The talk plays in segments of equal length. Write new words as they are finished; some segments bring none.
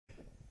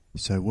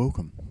So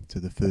welcome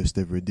to the first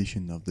ever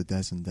edition of the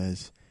Jazz and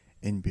Daren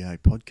NBA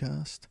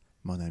podcast.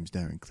 My name's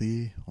Darren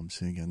Clear. I'm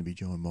soon going to be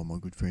joined by my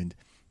good friend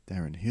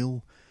Darren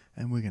Hill,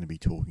 and we're going to be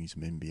talking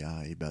some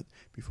NBA. But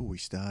before we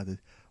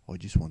started, I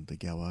just wanted to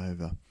go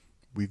over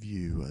with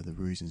you the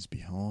reasons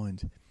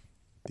behind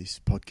this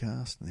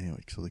podcast and how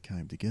it sort of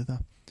came together.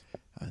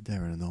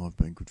 Darren and I have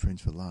been good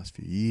friends for the last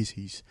few years.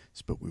 He's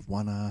spelt with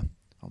one R,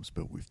 I'm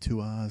spelt with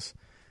two R's,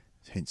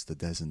 hence the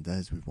Dazz and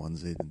Daz with one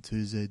Z and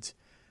two Z's.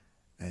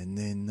 And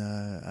then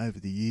over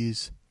the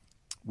years,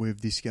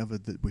 we've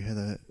discovered that we had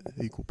an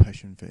equal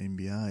passion for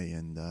NBA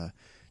and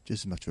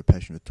just as much of a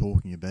passion for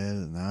talking about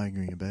it and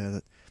arguing about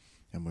it.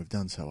 And we've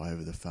done so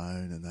over the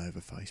phone and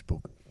over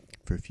Facebook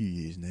for a few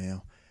years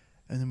now.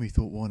 And then we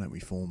thought, why don't we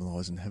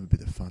formalise and have a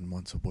bit of fun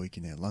once a week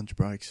in our lunch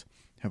breaks,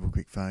 have a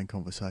quick phone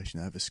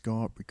conversation over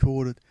Skype,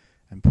 record it,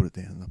 and put it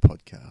down on the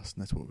podcast.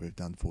 And that's what we've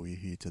done for you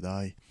here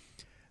today.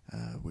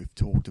 We've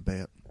talked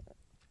about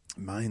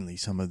mainly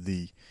some of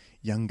the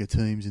younger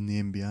teams in the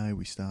NBA.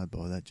 We started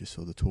by that, just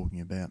sort of talking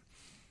about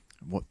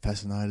what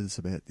fascinated us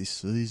about this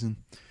season.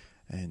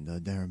 And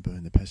Darren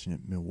being a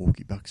passionate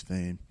Milwaukee Bucks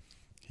fan,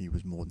 he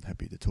was more than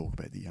happy to talk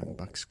about the young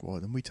Bucks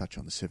squad. And we touch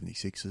on the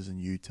 76ers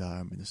and Utah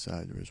and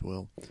Minnesota as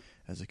well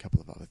as a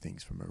couple of other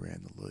things from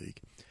around the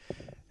league.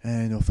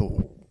 And I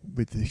thought,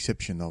 with the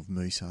exception of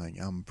me saying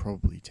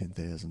probably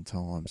 10,000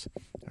 times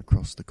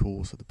across the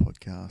course of the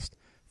podcast,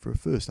 for a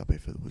first up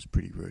effort, it was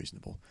pretty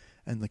reasonable.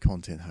 And the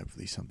content,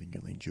 hopefully, something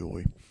you'll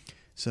enjoy.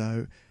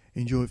 So,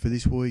 enjoy it for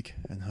this week,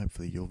 and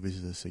hopefully you'll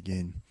visit us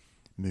again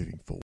moving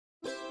forward.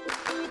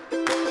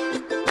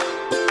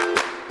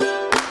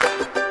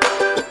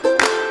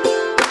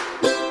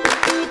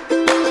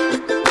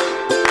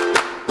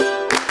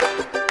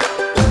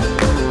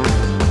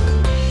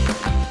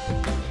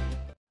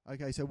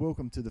 Okay, so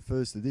welcome to the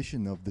first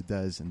edition of the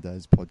Dazz and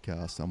Daz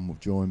podcast. I'm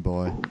joined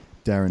by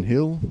Darren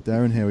Hill.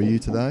 Darren, how are you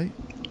today?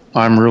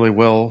 I'm really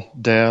well,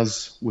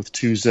 Dazz with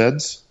two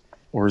Zs,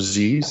 or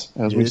Zs,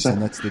 as we say. Yes,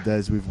 and that's the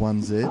Dazz with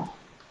one Z.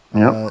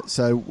 Yep.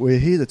 So we're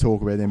here to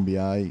talk about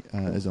NBA,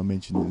 as I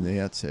mentioned in the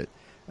outset.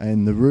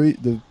 And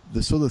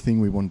the sort of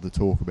thing we wanted to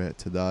talk about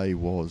today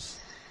was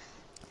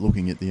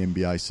looking at the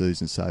NBA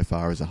season so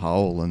far as a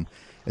whole. And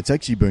it's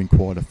actually been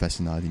quite a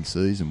fascinating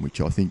season, which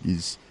I think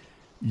is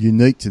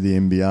unique to the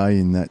NBA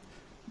in that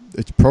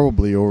it's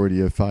probably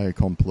already a fait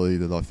accompli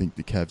that I think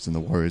the Cavs and the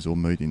Warriors will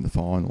meet in the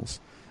finals.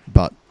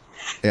 But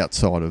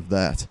outside of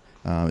that,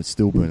 it's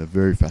still been a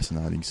very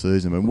fascinating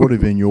season. And what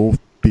have been your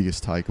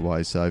biggest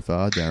takeaways so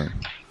far, Darren?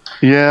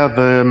 Yeah,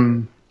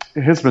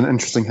 it has been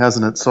interesting,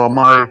 hasn't it? So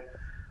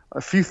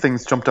a few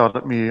things jumped out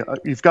at me.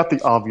 You've got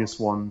the obvious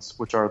ones,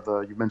 which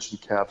are you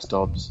mentioned Cavs,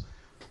 Dubs.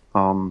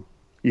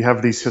 You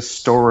have these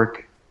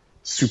historic,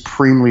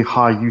 supremely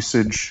high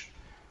usage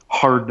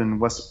Harden and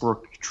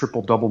Westbrook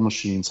triple-double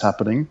machines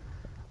happening.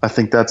 I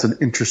think that's an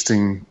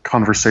interesting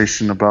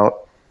conversation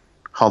about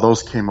how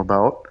those came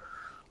about.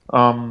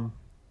 The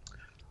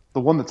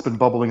one that's been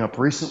bubbling up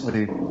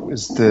recently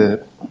is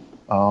the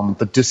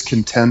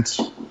discontent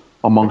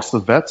amongst the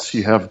vets.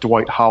 You have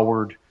Dwight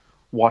Howard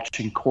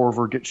watching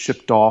Korver get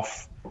shipped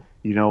off,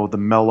 the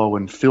Melo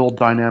and Phil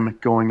dynamic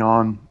going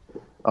on,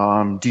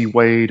 D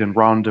Wade and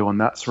Rondo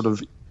and that sort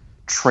of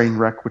train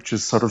wreck, which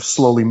is sort of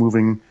slowly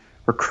moving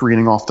or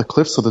careening off the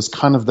cliff. So there's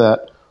kind of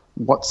that,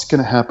 what's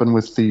going to happen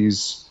with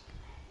these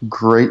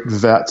great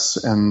vets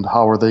and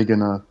how are they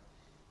going to,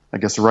 I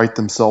guess, right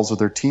themselves with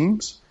their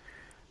teams?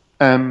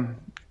 And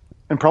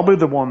probably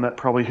the one that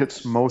probably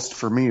hits most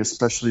for me,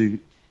 especially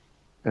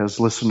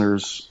as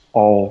listeners,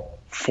 all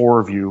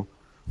four of you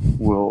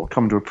will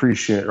come to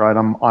appreciate, right?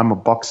 I'm a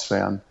Bucks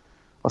fan,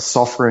 a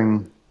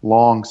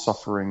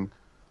long-suffering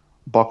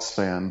Bucks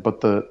fan.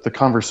 But the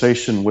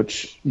conversation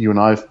which you and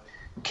I've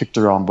kicked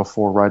around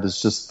before, right, is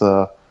just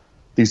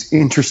these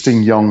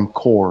interesting young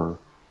core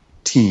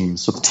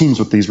teams. So the teams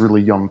with these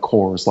really young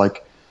cores,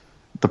 like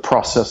the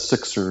process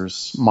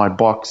Sixers, my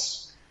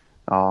Bucks,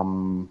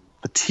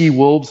 the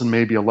T-Wolves, and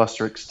maybe a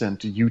lesser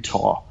extent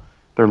Utah.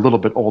 They're a little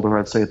bit older,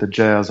 I'd say, the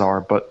Jazz are.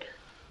 But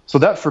so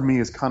that for me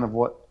is kind of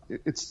what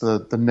it's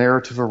the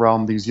narrative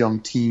around these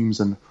young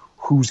teams and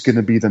who's going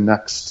to be the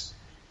next,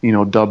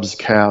 Dubs,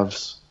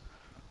 Cavs.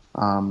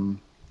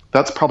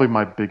 That's probably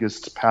my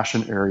biggest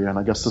passion area, and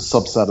I guess the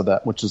subset of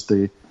that, which is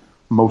the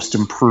most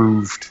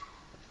improved,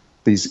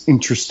 these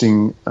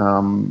interesting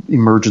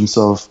emergence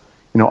of,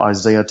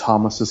 Isaiah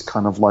Thomas is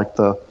kind of like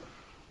the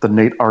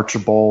Nate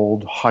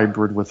Archibald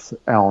hybrid with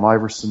Allen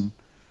Iverson,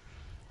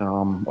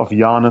 of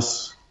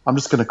Giannis. I'm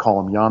just going to call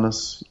him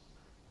Giannis.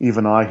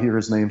 Even I hear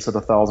his name said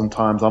 1,000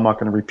 times. I'm not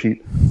going to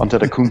repeat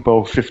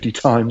Antetokounmpo 50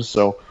 times,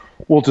 so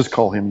we'll just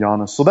call him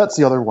Giannis. So that's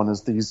the other one,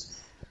 is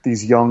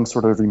these young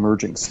sort of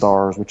emerging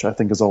stars, which I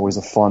think is always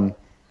a fun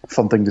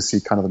thing to see,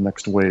 kind of the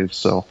next wave.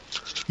 So,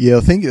 yeah,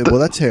 I think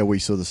that's how we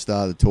sort of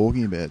started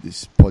talking about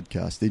this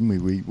podcast, didn't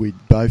we? We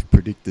both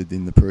predicted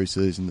in the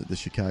preseason that the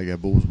Chicago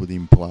Bulls would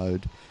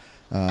implode,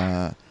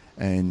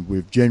 and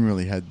we've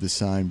generally had the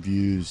same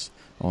views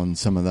on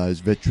some of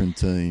those veteran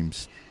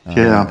teams,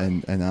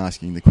 and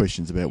asking the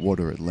questions about what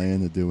are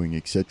Atlanta doing,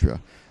 etc.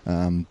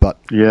 But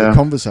the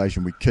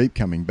conversation we keep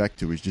coming back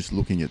to is just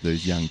looking at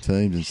these young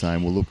teams and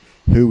saying, well, look,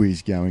 who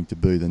is going to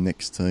be the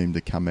next team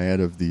to come out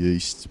of the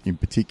East in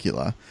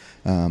particular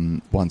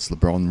once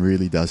LeBron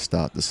really does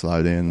start to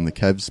slow down, and the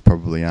Cavs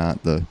probably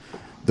aren't the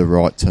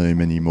right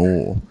team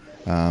anymore.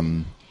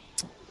 And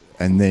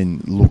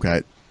then look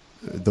at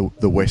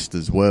the West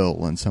as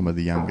well and some of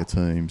the younger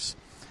teams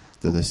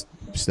that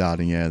are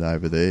starting out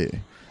over there.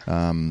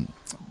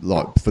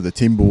 Like for the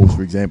Timberwolves,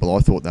 for example, I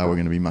thought they were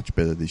going to be much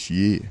better this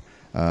year,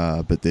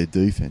 but their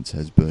defence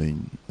has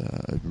been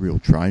a real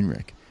train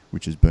wreck,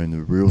 which has been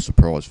a real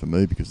surprise for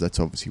me, because that's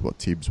obviously what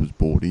Tibbs was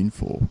brought in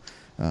for,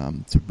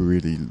 to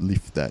really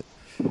lift that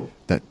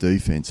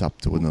defence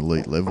up to an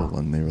elite level,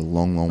 and they're a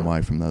long, long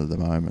way from that at the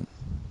moment.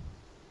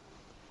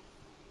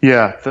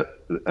 Yeah,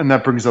 and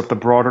that brings up the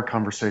broader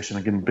conversation.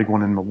 Again, big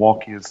one in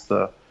Milwaukee is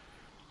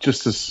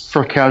just as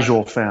for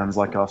casual fans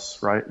like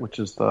us, right? Which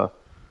is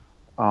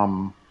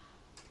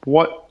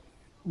what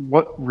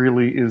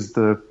really is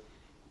the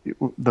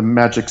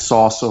magic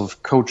sauce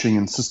of coaching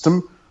and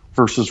system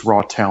versus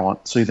raw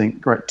talent. So you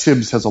think, right,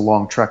 Tibbs has a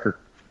long track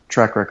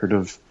record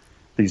of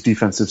these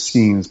defensive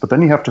schemes, but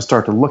then you have to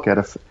start to look at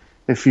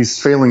if he's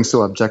failing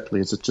so abjectly,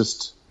 is it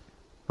just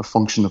a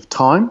function of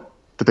time?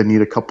 Do they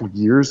need a couple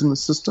years in the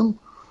system?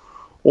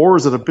 Or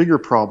is it a bigger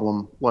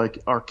problem, like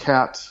our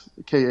KAT,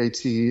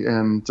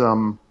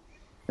 and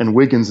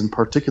Wiggins in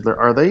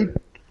particular?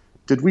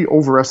 Did we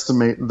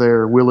overestimate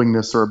their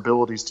willingness or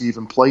abilities to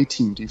even play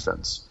team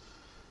defense?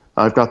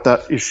 I've got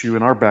that issue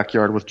in our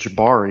backyard with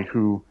Jabari,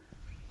 who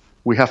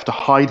we have to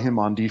hide him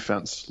on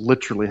defense,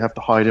 literally have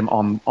to hide him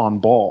on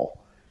ball.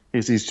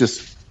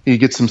 He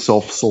gets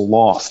himself so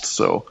lost.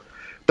 So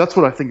that's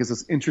what I think is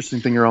this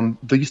interesting thing around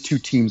these two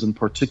teams in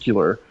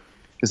particular,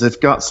 is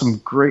they've got some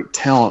great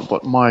talent,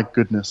 but my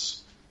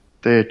goodness,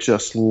 they're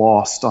just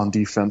lost on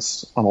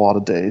defense on a lot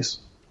of days.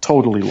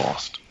 Totally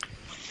lost.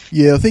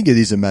 Yeah, I think it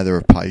is a matter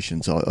of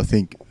patience. I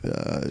think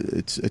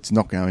it's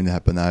not going to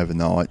happen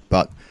overnight,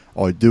 but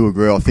I do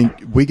agree. I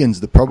think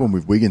the problem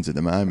with Wiggins at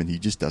the moment, he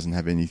just doesn't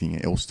have anything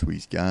else to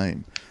his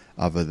game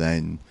other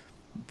than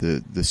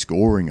the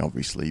scoring,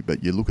 obviously.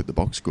 But you look at the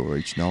box score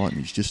each night,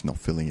 and he's just not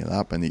filling it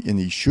up. And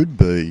he should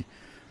be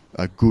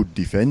a good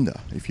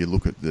defender if you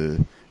look at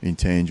the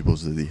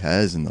intangibles that he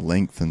has, and the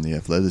length and the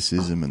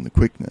athleticism and the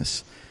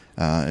quickness.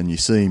 And you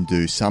see him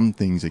do some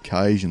things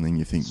occasionally, and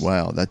you think,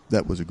 wow,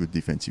 that was a good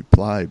defensive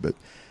play. But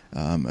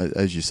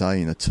as you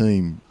say, in a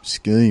team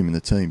scheme and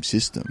a team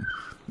system,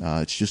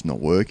 it's just not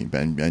working.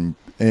 And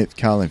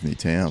Karl Anthony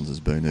Towns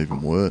has been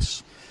even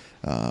worse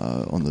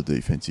on the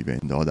defensive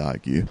end, I'd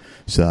argue.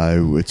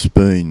 So that's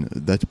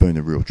been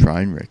a real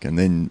train wreck. And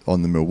then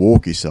on the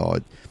Milwaukee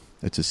side,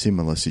 it's a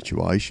similar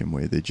situation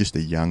where they're just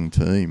a young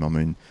team. I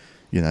mean,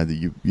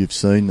 you've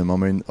seen them. I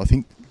mean, I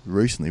think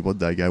recently,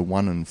 they go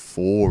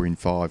 1-4 in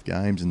 5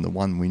 games, and the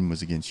one win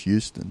was against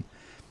Houston,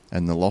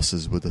 and the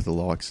losses were to the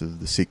likes of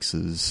the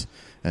Sixers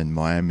and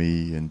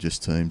Miami, and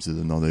just teams that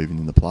are not even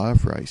in the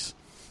playoff race,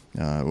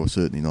 or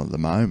certainly not at the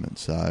moment.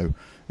 So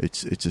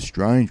it's a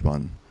strange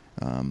one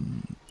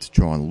to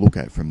try and look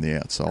at from the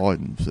outside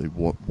and see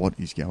what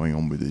is going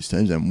on with these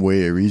teams, and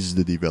where is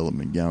the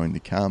development going to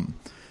come.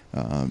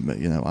 Are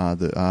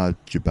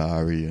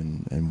Jabari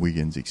and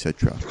Wiggins,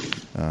 etc.,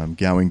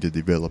 going to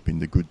develop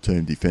into good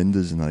team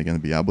defenders, and are they going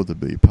to be able to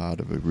be part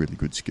of a really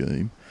good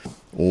scheme,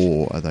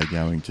 or are they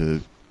going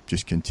to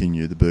just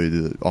continue to be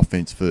the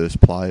offense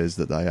first players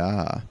that they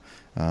are,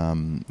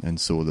 and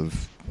sort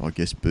of, I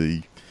guess,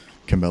 be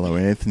Carmelo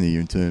Anthony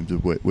in terms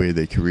of where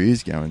their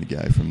career's going to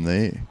go from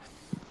there?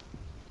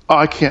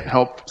 I can't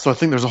help. So I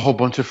think there's a whole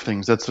bunch of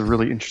things. That's a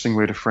really interesting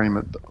way to frame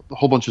it. A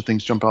whole bunch of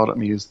things jump out at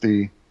me. Is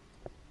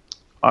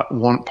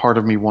one part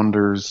of me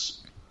wonders,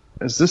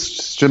 is this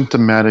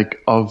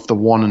symptomatic of the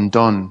one and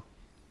done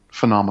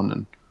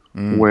phenomenon,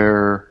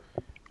 where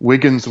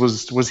Wiggins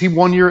was he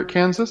 1 year at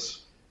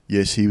Kansas?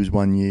 Yes, he was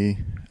 1 year.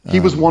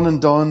 He was one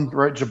and done,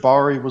 right?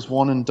 Jabari was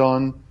one and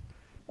done.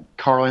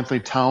 Karl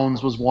Anthony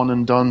Towns was one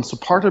and done. So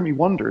part of me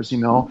wonders,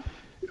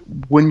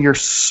 when you're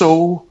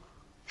so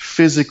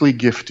physically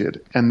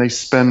gifted, and they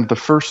spend the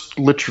first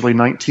literally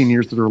 19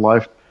 years of their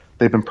life,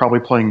 they've been probably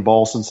playing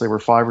ball since they were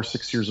 5 or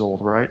 6 years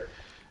old, right?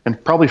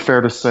 And probably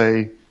fair to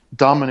say,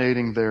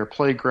 dominating their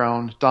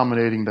playground,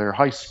 dominating their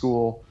high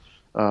school,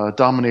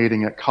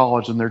 dominating at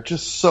college, and they're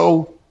just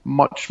so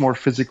much more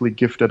physically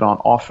gifted on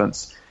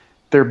offense.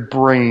 Their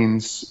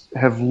brains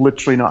have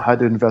literally not had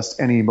to invest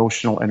any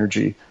emotional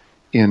energy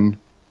in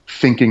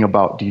thinking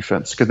about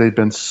defense because they've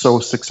been so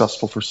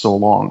successful for so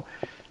long.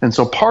 And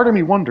so part of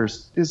me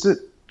wonders, is it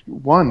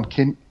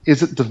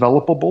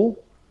developable?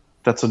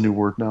 That's a new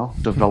word now,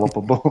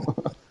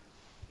 developable.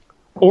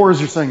 Or as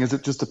you're saying, is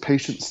it just a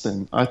patience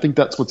thing? I think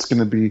that's what's going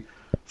to be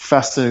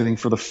fascinating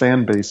for the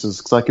fan bases,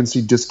 because I can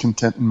see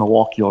discontent in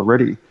Milwaukee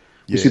already.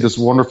 You see this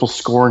wonderful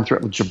scoring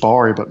threat with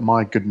Jabari, but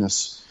my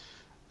goodness,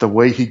 the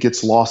way he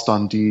gets lost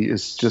on D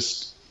is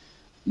just,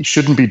 he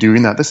shouldn't be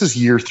doing that. This is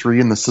year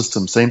 3 in the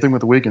system. Same thing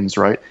with Wiggins,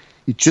 right?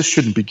 He just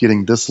shouldn't be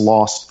getting this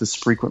lost this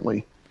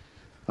frequently.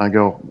 I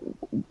go,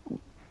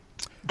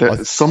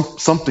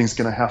 Something's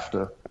going to have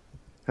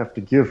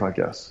to give, I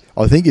guess.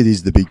 I think it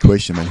is the big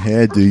question. I mean,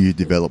 how do you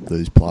develop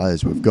these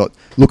players?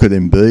 Look at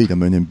Embiid. I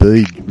mean,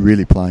 Embiid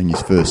really playing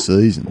his first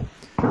season,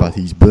 but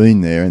he's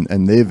been there,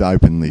 and they've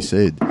openly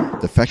said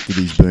the fact that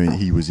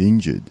he was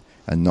injured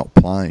and not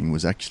playing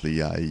was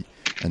actually an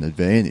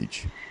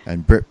advantage.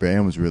 And Brett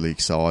Brown was really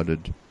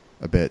excited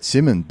about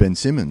Ben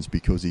Simmons,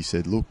 because he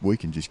said, look, we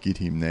can just get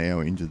him now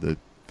into the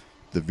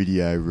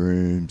video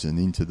rooms and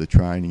into the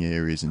training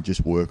areas and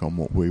just work on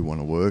what we want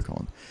to work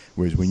on.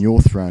 Whereas when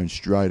you're thrown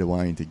straight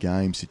away into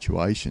game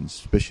situations,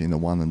 especially in a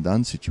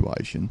one-and-done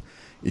situation,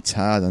 it's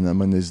hard. And I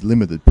mean, there's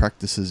limited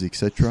practices,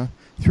 etc.,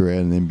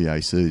 throughout an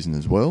NBA season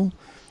as well.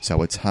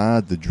 So it's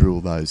hard to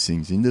drill those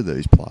things into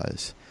these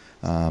players.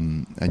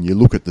 And you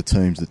look at the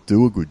teams that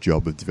do a good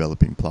job of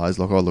developing players.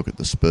 Like I look at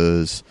the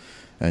Spurs,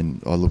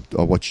 and I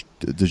watched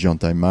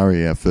DeJounte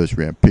Murray, our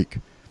first-round pick,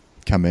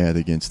 come out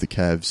against the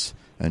Cavs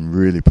and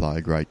really play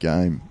a great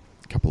game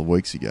a couple of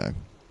weeks ago.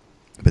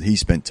 But he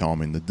spent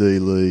time in the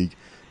D-League.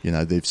 You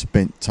know, they've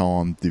spent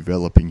time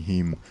developing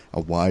him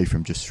away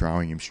from just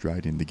throwing him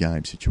straight into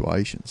game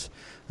situations.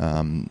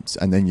 And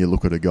then you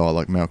look at a guy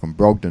like Malcolm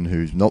Brogdon,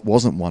 who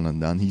wasn't one and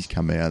done. He's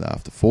come out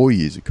after 4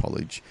 years of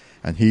college,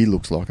 and he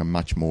looks like a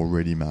much more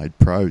ready-made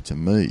pro to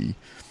me,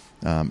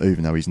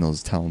 even though he's not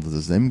as talented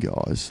as them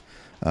guys.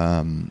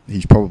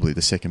 He's probably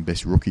the second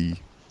best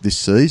rookie this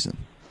season.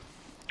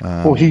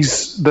 Well,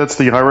 that's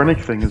the ironic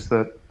thing, is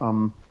that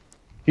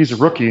he's a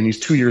rookie and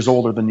he's 2 years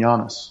older than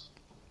Giannis.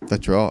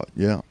 That's right,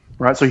 yeah.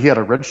 Right, so he had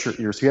a redshirt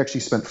year. So he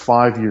actually spent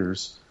 5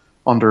 years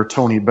under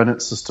Tony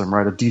Bennett's system,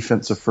 right, a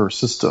defensive first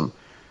system.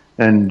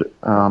 And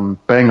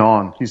bang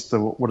on, he's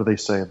what do they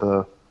say,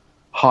 the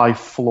high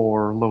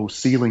floor, low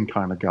ceiling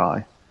kind of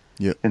guy.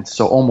 Yeah. And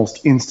so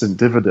almost instant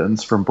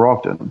dividends from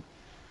Brogdon.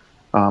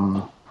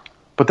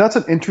 But that's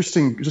an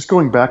interesting, just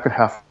going back a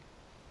half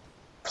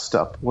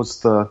step,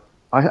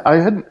 I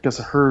hadn't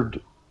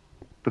heard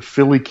the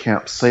Philly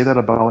camp say that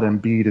about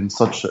Embiid in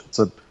such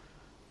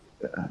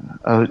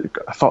I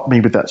thought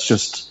maybe that's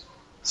just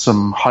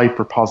some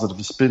hyper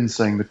positive spin,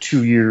 saying the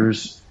 2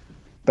 years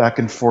back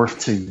and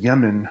forth to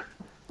Yemen,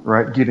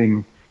 right,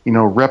 getting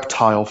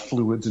reptile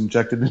fluids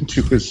injected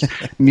into his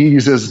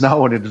knees is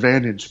now an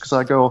advantage. Because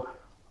I go,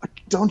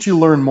 don't you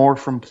learn more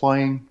from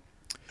playing?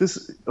 This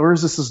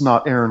is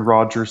not Aaron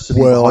Rodgers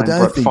sitting behind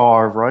Brett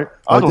Favre, right?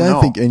 I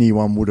don't think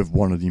anyone would have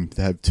wanted him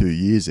to have 2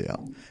 years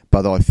out.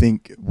 But I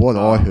think what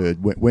I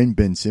heard, when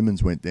Ben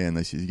Simmons went down,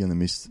 they said he's going to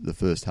miss the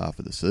first half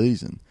of the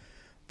season.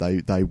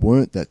 They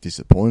weren't that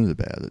disappointed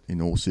about it,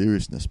 in all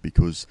seriousness,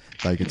 because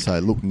they could say,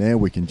 look, now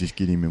we can just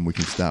get him and we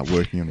can start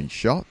working on his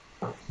shot,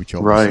 which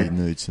obviously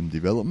needs some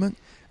development,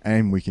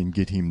 and we can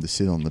get him to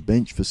sit on the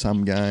bench for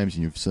some games,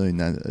 and you've seen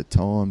that at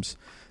times,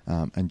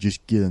 and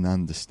just get an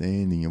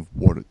understanding of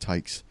what it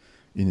takes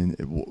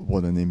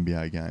what an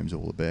NBA game's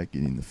all about,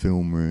 getting in the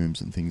film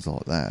rooms and things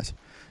like that.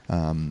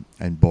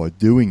 And by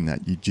doing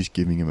that, you're just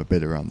giving him a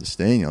better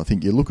understanding. I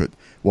think you look at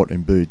what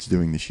Embiid's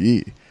doing this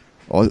year,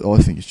 I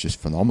think it's just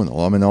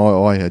phenomenal. I mean,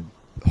 I had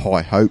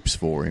high hopes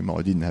for him.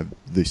 I didn't have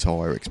this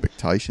higher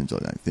expectations, I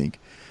don't think.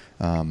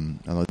 And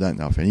I don't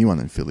know if anyone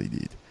in Philly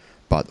did.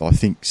 But I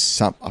think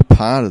a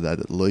part of that,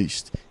 at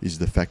least, is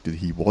the fact that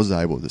he was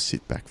able to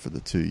sit back for the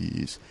 2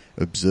 years,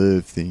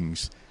 observe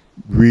things,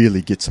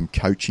 really get some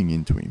coaching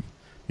into him.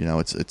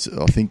 I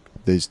think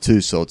there's two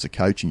sides of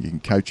coaching. You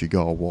can coach a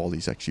guy while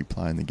he's actually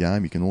playing the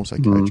game. You can also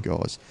coach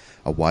guys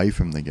away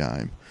from the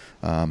game.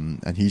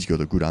 And he's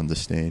got a good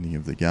understanding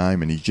of the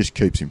game, and he just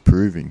keeps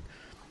improving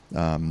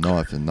night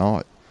after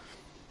night.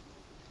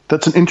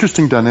 That's an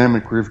interesting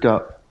dynamic where you've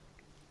got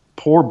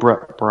poor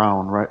Brett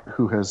Brown, right,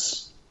 who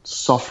has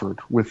suffered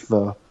with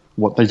they're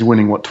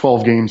winning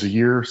 12 games a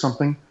year or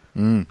something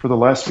for the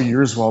last few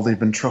years, while they've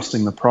been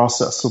trusting the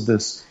process of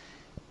this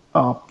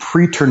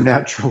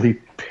preternaturally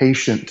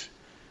patient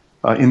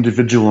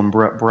individual in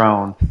Brett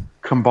Brown,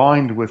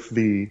 combined with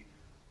the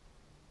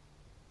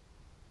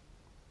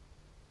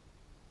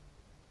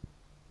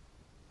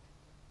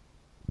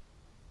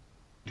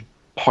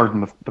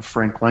pardon the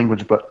frank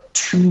language, but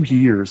 2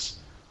 years.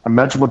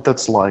 Imagine what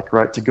that's like,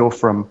 right? To go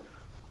from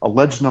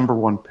alleged number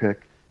one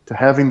pick to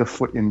having the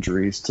foot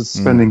injuries to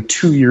spending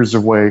 2 years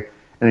away,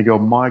 and you go,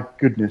 my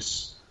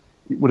goodness,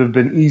 it would have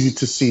been easy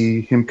to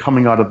see him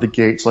coming out of the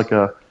gates like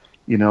a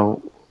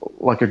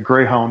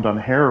greyhound on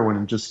heroin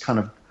and just kind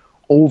of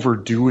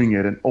overdoing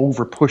it and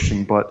over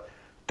pushing. But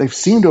they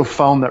seem to have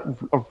found that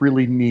a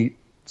really neat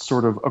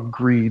sort of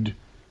agreed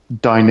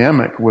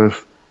dynamic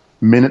with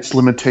minutes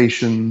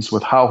limitations,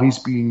 with how he's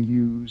being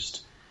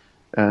used,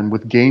 and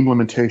with game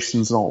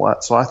limitations and all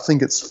that. So I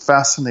think it's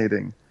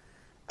fascinating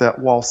that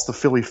whilst the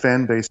Philly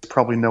fan base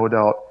probably no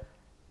doubt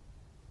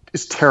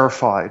is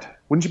terrified,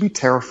 wouldn't you be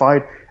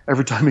terrified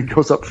every time he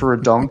goes up for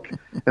a dunk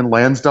and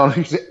lands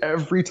down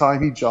every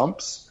time he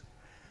jumps?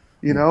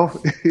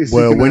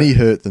 When he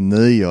hurt the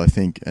knee, I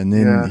think, and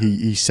then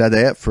he sat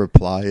out for a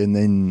play and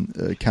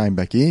then came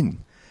back in.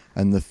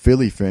 And the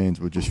Philly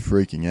fans were just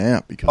freaking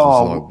out because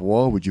it's like,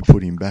 why would you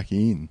put him back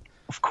in?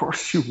 Of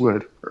course you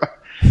would.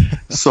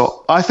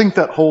 So I think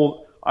that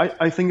whole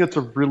I think it's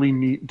a really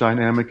neat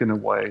dynamic in a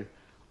way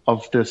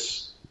of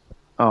this.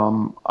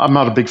 I'm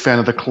not a big fan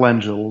of the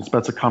collegials.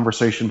 That's a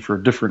conversation for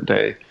a different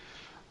day.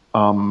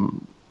 But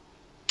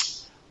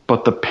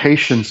the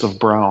patience of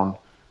Brown,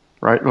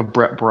 right, of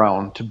Brett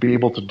Brown, to be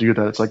able to do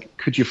that, it's like,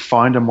 could you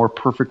find a more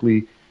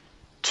perfectly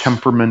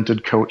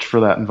temperamented coach for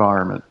that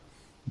environment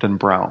than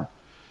Brown?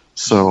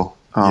 So,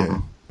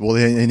 yeah. Well,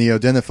 and he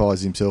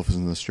identifies himself as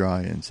an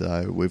Australian,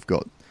 so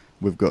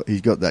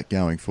he's got that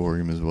going for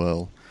him as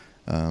well.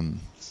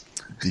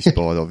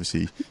 Despite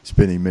obviously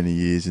spending many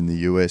years in the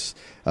US,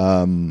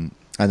 and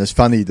it's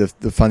funny the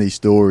funny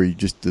story.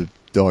 Just to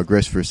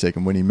digress for a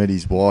second, when he met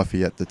his wife,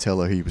 he had to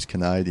tell her he was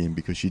Canadian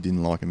because she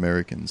didn't like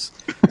Americans.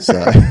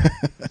 So,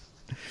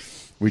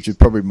 which is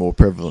probably more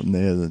prevalent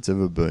now than it's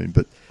ever been.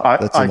 But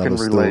that's another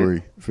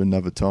story for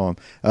another time.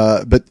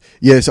 But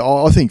yes,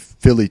 I think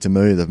Philly, to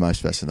me, are the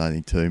most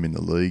fascinating team in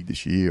the league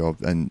this year.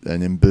 And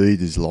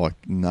Embiid is like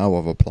no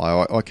other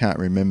player. I can't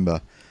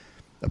remember,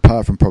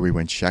 apart from probably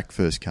when Shaq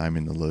first came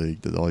in the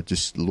league, that I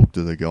just looked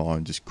at the guy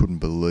and just couldn't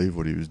believe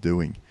what he was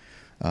doing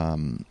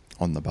on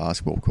the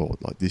basketball court.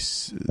 Like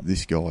this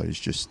guy is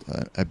just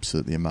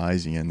absolutely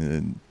amazing,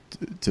 and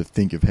to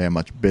think of how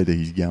much better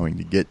he's going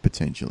to get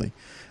potentially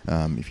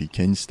if he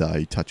can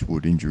stay, touch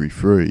wood, injury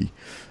free,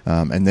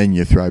 and then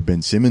you throw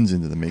Ben Simmons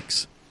into the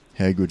mix.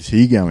 How good is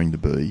he going to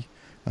be?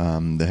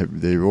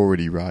 They're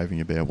already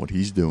raving about what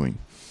he's doing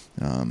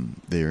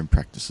there in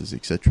practices,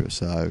 etc.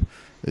 So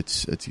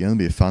it's going to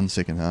be a fun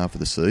second half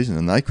of the season,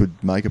 and they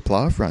could make a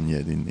playoff run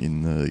yet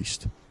in the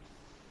East.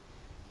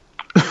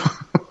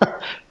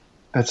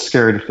 That's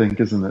scary to think,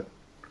 isn't it?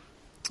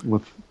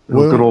 With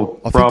good old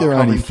I think they're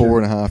only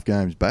 4.5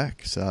 games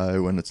back,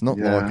 and it's not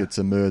like it's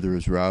a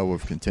murderer's row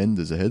of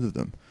contenders ahead of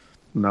them.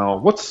 No.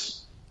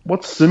 What's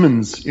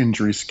Simmons'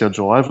 injury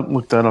schedule? I haven't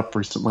looked that up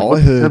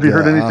recently. Have you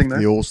heard anything after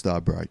the All-Star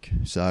break?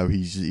 So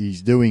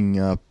he's doing,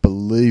 I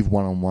believe,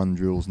 one-on-one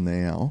drills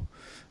now,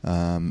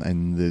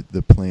 and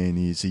the plan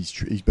is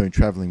he's been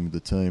travelling with the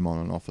team on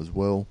and off as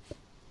well,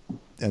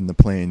 and the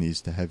plan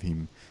is to have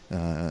him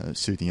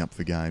suiting up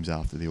for games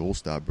after the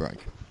All-Star break.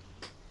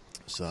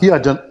 So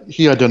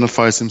he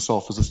identifies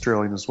himself as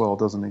Australian as well,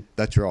 doesn't he?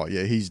 That's right.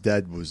 Yeah, his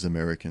dad was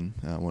American,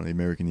 one of the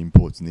American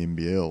imports in the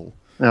NBL.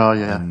 Oh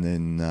yeah. And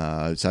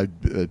then so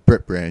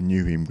Brett Brown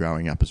knew him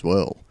growing up as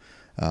well,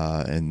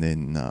 and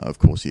then of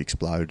course he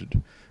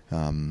exploded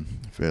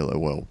fairly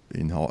well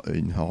in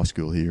high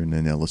school here, and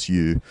then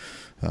LSU,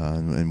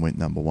 and went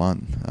number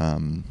one.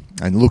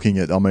 And looking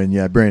at,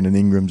 Brandon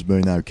Ingram's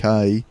been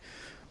okay,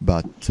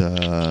 but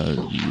I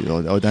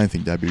don't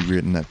think they'd be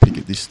written that pick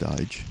at this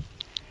stage.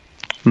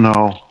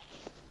 No.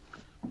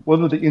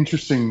 One of the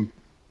interesting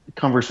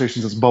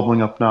conversations that's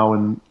bubbling up now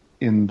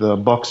in the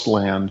Bucks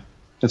land,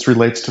 this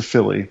relates to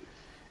Philly,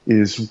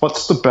 is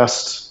what's the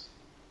best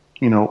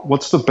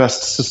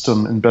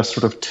system and best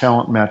sort of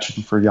talent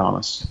matching for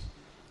Giannis,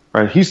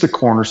 right? He's the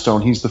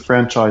cornerstone. He's the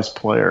franchise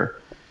player.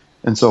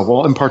 And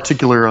so, in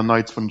particular on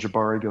nights when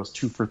Jabari goes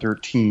 2 for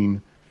 13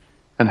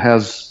 and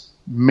has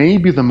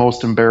maybe the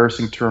most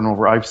embarrassing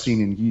turnover I've seen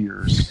in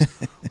years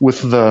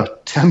with the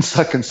 10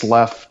 seconds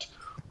left,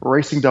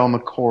 racing down the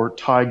court,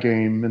 tie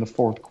game in the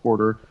fourth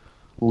quarter,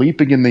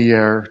 leaping in the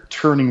air,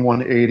 turning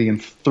 180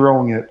 and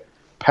throwing it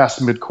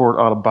past midcourt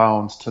out of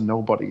bounds to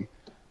nobody.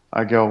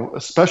 I go,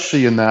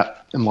 especially in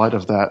light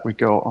of that, we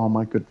go, oh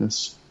my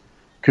goodness.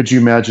 Could you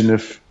imagine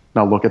if,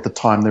 now look, at the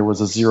time there was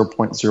a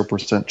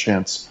 0.0%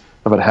 chance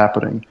of it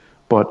happening,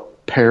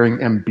 but pairing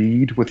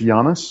Embiid with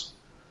Giannis,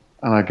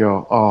 and I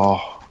go,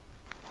 oh,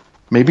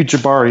 maybe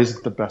Jabari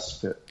isn't the best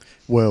fit.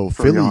 Well,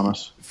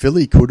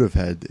 Philly could have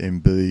had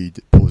Embiid,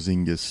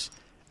 Porzingis,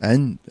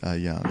 and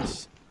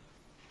Giannis.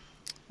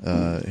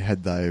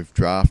 Had they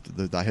drafted,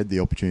 they had the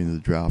opportunity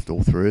to draft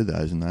all three of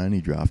those, and they only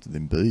drafted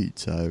Embiid.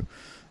 So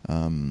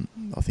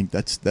I think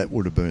that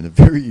would have been a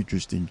very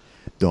interesting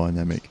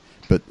dynamic.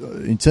 But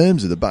in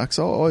terms of the Bucks,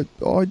 I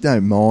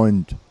don't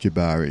mind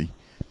Jabari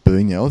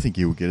being there. I think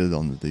he'll get it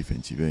on the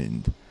defensive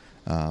end.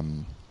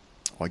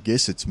 I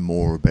guess it's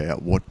more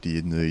about what do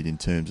you need in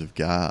terms of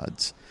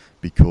guards,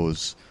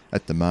 because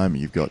at the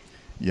moment you've got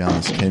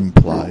Giannis can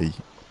play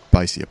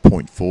basically a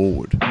point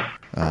forward,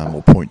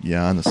 or point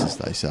Giannis, as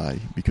they say,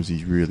 because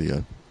he's really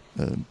a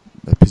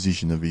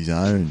position of his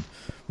own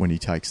when he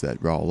takes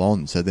that role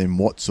on. So then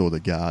what sort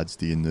of guards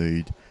do you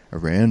need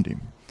around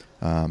him?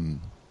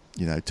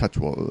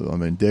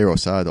 Dare I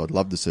say it, I'd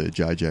love to see a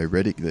JJ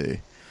Redick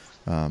there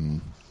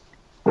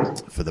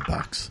for the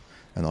Bucks.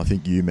 And I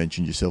think you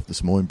mentioned yourself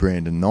this morning,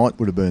 Brandon Knight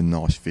would have been a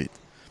nice fit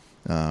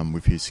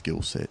with his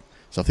skill set.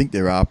 So I think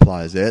there are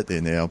players out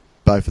there now.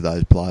 Both of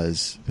those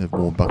players have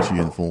worn Bucks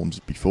uniforms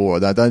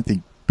before. I don't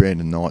think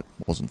Brandon Knight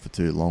wasn't for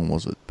too long,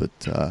 was it?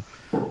 But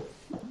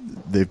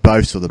they've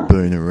both sort of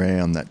been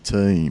around that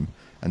team,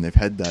 and they've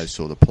had those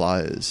sort of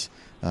players.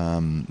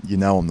 I'm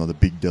not a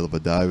big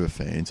Dellavedova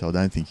fan, so I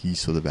don't think he's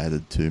sort of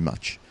added too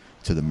much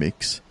to the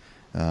mix.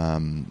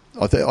 I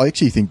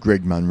actually think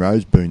Greg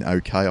Monroe's been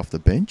okay off the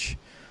bench.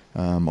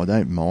 I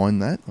don't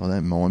mind that. I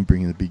don't mind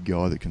bringing a big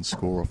guy that can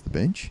score off the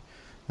bench.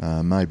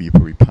 Maybe you're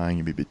probably paying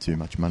a bit too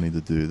much money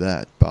to do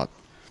that, but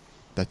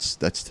that's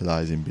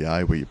today's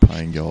NBA, where you're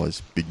paying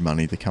guys big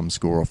money to come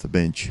score off the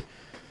bench.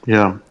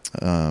 Yeah.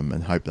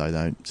 And hope they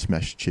don't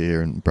smash a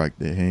chair and break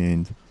their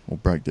hand or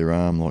break their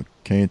arm like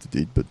Cantor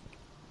did. But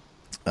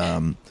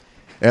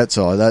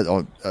outside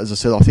that, as I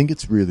said, I think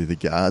it's really the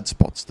guard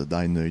spots that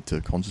they need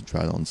to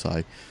concentrate on.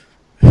 Say,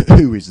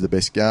 who is the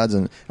best guards?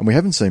 And we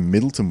haven't seen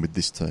Middleton with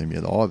this team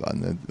yet either.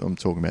 And I'm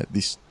talking about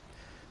this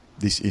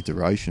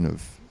iteration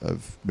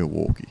of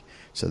Milwaukee.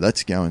 So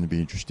that's going to be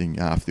interesting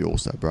after the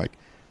All-Star break.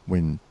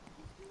 When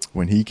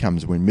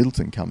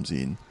Middleton comes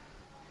in,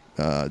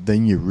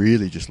 then you're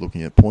really just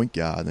looking at point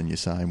guard and you're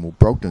saying, well,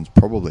 Brogdon's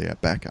probably our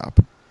backup.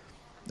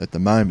 At the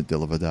moment,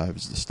 Dellavedova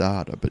is the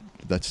starter, but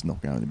that's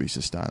not going to be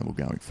sustainable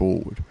going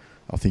forward.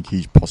 I think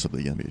he's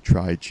possibly going to be a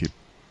trade chip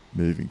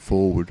moving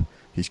forward.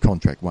 His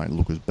contract won't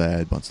look as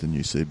bad once the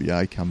new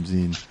CBA comes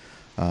in.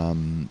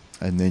 And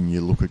then you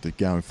look at it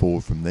going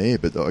forward from there.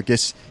 But I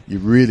guess you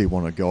really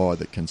want a guy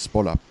that can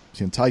spot up,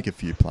 can take a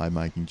few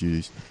playmaking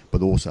duties,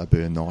 but also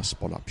be a nice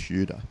spot-up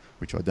shooter,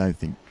 which I don't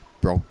think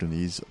Brogdon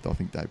is. I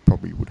think they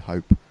probably would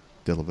hope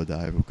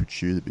Dellavedova could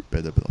shoot a bit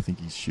better, but I think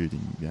he's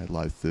shooting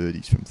low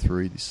 30s from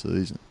three this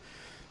season.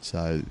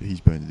 So he's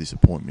been a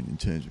disappointment in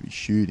terms of his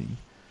shooting.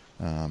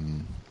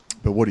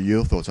 But what are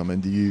your thoughts? I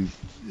mean,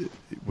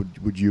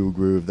 would you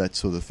agree with that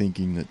sort of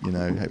thinking that,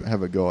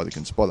 have a guy that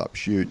can spot up,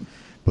 shoot,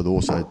 but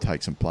also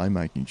take some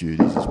playmaking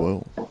duties as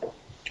well?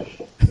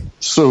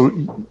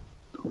 So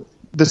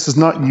this is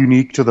not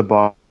unique to the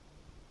Bucks.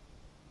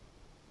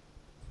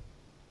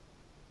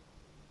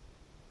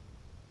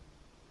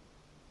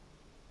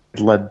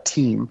 Led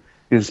team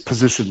is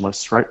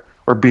positionless, right?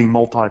 Or being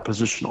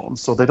multi-positional. And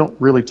so they don't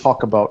really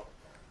talk about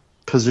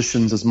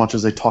positions as much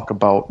as they talk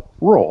about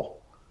role,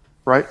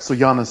 right? So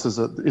Giannis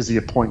is he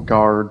a point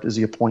guard? Is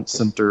he a point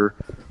center?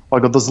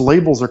 Like those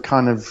labels are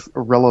kind of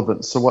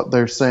irrelevant. So what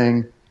they're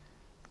saying,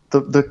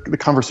 the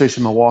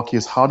conversation in Milwaukee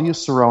is, how do you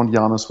surround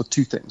Giannis with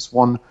two things?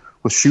 One,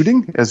 with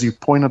shooting, as you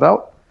pointed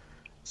out.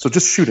 So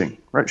just shooting,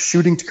 right?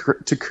 Shooting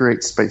to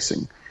create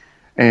spacing.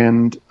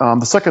 And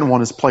the second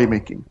one is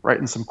playmaking, right,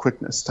 and some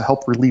quickness to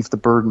help relieve the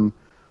burden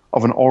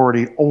of an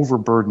already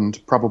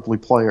overburdened, probably,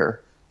 player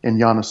in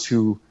Giannis,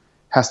 who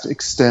has to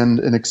extend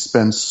and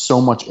expend so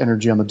much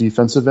energy on the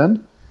defensive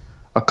end,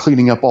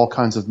 cleaning up all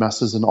kinds of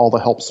messes and all the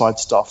help side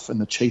stuff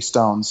and the chase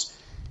downs.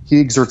 He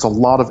exerts a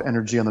lot of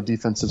energy on the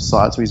defensive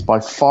side, so he's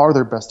by far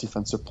their best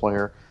defensive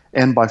player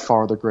and by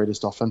far the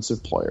greatest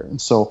offensive player.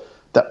 And so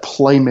that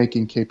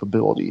playmaking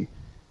capability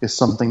is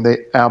something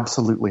they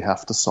absolutely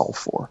have to solve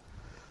for.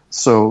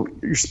 So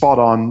you're spot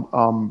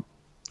on.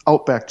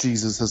 Outback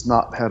Jesus has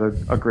not had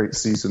a great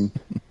season.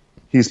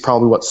 He's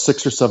probably,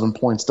 6 or 7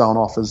 points down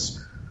off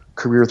his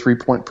career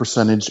three-point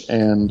percentage.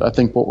 And I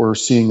think what we're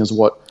seeing is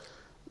what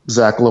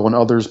Zach Lowe and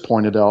others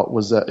pointed out,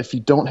 was that if you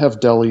don't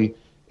have Delly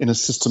in a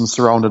system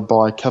surrounded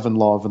by Kevin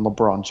Love and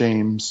LeBron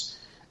James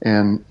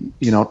and,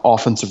 an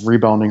offensive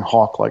rebounding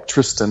hawk like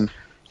Tristan,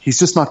 he's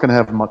just not going to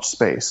have much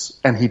space,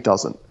 and he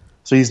doesn't.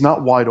 So he's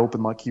not wide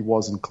open like he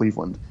was in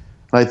Cleveland.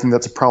 And I think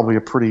that's probably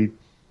a pretty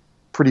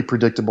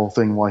predictable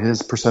thing why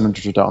his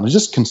percentages are down. He's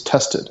just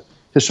contested.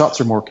 His shots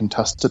are more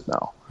contested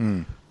now.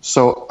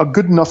 So a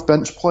good enough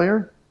bench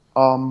player,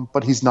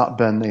 but he's not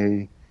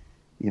been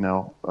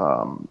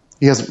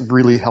he hasn't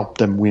really helped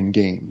them win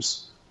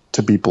games,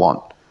 to be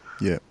blunt.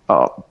 Yeah.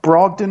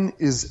 Brogdon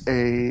is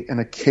an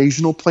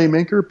occasional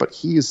playmaker, but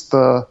he's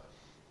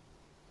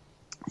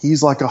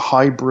like a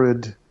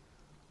hybrid,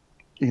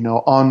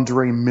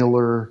 Andre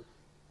Miller,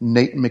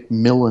 Nate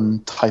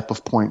McMillan type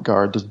of point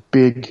guard. This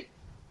big,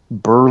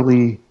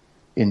 burly,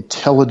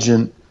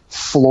 intelligent,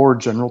 floor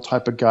general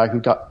type of guy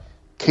who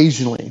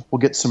occasionally will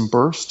get some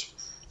burst.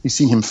 You've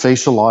seen him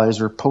facialize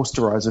or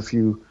posterize a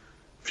few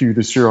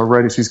this year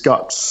already. So he's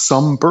got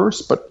some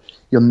burst, but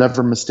you'll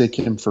never mistake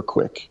him for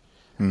quick.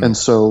 And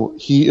so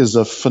he is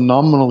a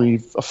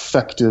phenomenally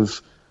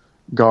effective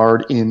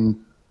guard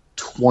in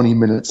 20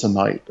 minutes a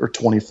night or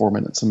 24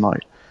 minutes a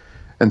night.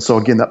 And so,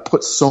 again, that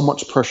puts so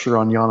much pressure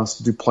on Giannis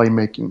to do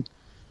playmaking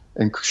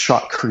and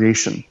shot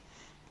creation,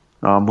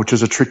 which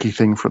is a tricky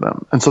thing for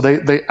them. And so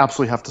they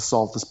absolutely have to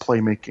solve this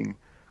playmaking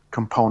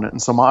component.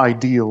 And so my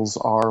ideals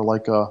are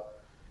like a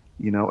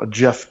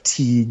Jeff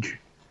Teague,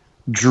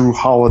 Drew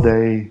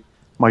Holiday,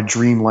 my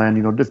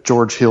dreamland, if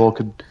George Hill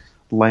could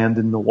land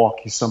in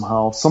Milwaukee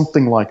somehow,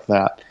 something like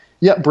that.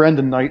 Yeah,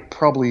 Brandon Knight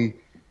probably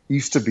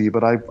used to be,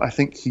 but I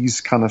think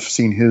he's kind of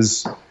seen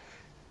his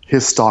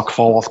stock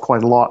fall off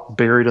quite a lot,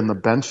 buried in the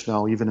bench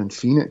now, even in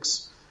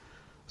Phoenix.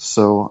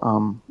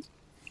 So,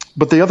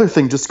 but the other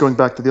thing, just going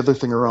back to the other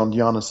thing around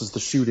Giannis, is the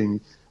shooting.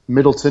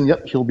 Middleton,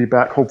 yep, he'll be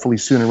back hopefully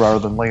sooner rather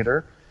than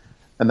later,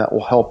 and that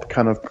will help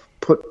kind of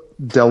put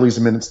Delly's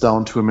minutes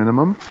down to a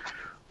minimum.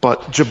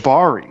 But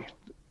Jabari,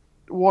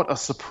 what a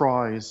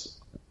surprise.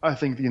 I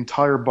think the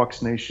entire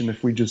Bucks nation,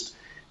 if we just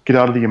get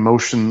out of the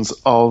emotions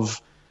of,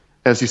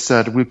 as you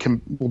said, we'll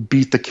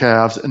beat the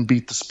Cavs and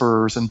beat the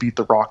Spurs and beat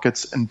the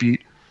Rockets and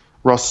beat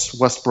Russ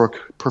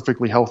Westbrook,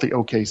 perfectly healthy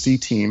OKC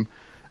team,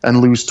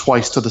 and lose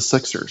twice to the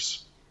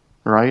Sixers,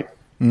 right?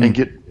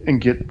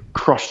 and get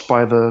crushed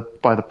by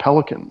the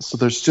Pelicans. So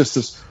there's just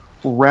this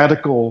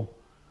radical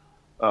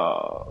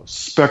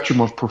spectrum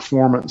of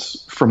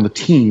performance from the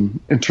team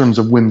in terms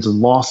of wins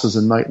and losses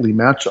and nightly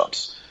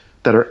matchups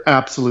that are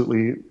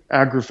absolutely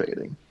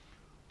aggravating.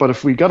 But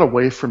if we got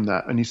away from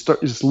that and you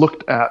just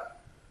looked at,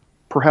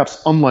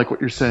 perhaps unlike what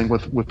you're saying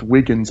with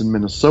Wiggins in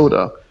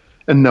Minnesota,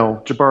 and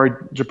no,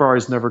 Jabari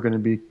is never going to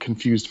be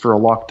confused for a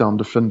lockdown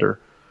defender,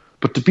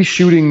 but to be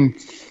shooting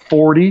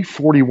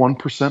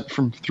 41%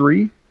 from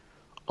three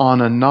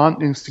on a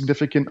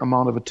non-insignificant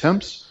amount of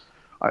attempts,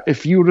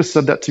 if you would have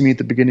said that to me at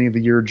the beginning of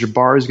the year,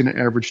 Jabari is going to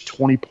average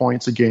 20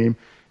 points a game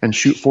and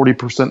shoot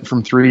 40%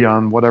 from three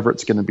on whatever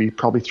it's going to be,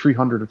 probably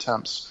 300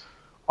 attempts,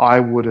 I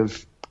would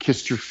have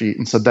kissed your feet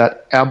and said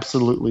that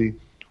absolutely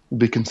will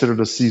be considered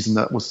a season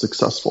that was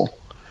successful.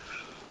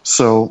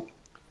 So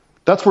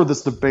that's where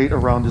this debate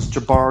around is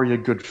Jabari a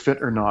good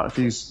fit or not.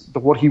 If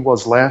what he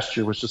was last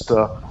year was just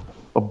a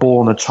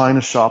bull in a china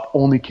shop,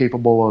 only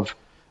capable of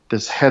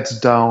this heads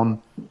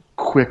down,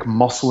 quick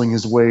muscling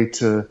his way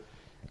to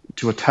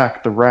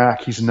attack the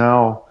rack.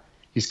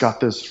 He's got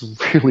this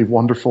really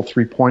wonderful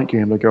 3-point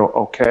game to go,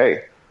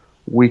 okay,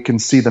 we can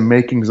see the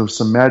makings of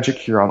some magic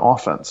here on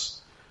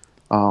offense.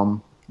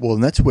 Well,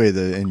 and that's where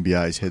the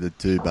NBA is headed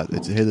to, but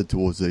it's headed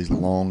towards these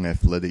long,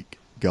 athletic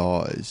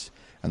guys.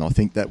 And I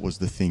think that was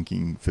the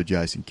thinking for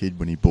Jason Kidd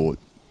when he brought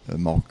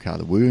Michael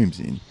Carter-Williams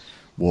in,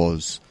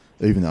 was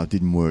even though it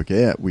didn't work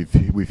out, with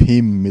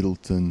him,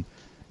 Middleton,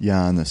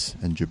 Giannis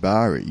and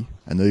Jabari,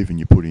 and even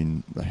you put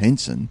in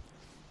Henson,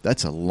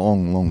 that's a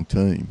long, long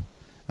team.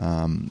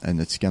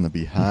 And it's going to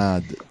be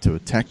hard to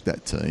attack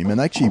that team.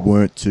 And actually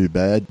weren't too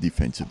bad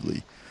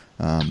defensively,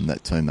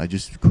 that team. They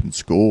just couldn't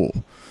score.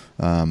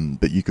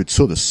 But you could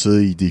sort of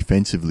see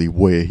defensively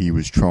where he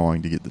was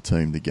trying to get the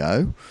team to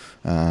go.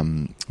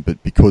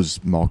 But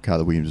because Mike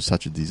Carter-Williams was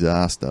such a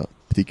disaster,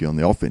 particularly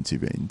on the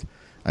offensive end,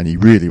 and he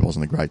really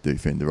wasn't a great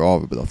defender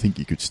either, but I think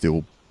you could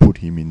still put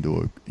him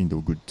into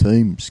a good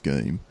team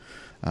scheme.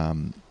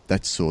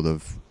 That's sort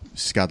of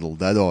scuttled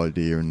that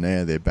idea, and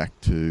now they're back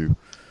to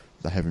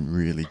they haven't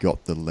really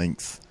got the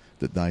length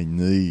that they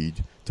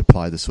need to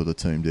play the sort of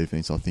team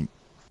defense I think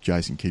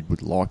Jason Kidd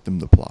would like them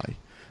to play.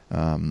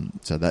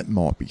 So that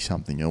might be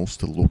something else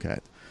to look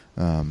at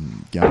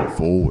going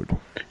forward.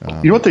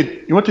 You know what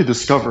they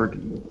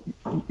discovered?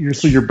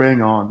 You're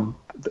bang on.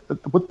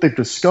 What they've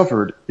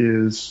discovered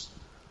is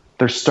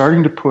they're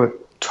starting to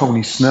put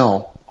Tony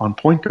Snell on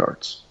point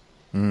guards.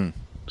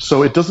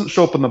 So it doesn't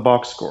show up in the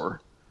box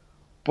score,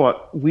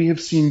 but we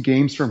have seen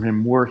games from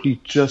him where he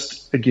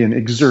just, again,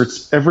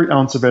 exerts every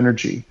ounce of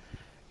energy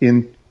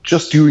in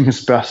just doing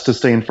his best to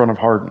stay in front of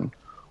Harden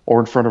or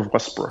in front of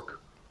Westbrook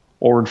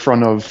or in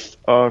front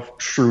of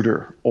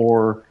Schroeder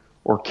or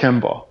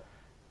Kemba.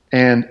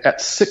 And at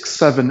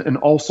 6'7" and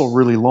also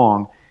really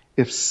long,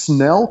 if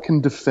Snell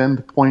can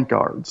defend point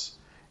guards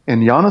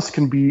and Giannis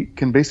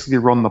can basically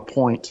run the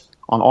point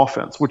on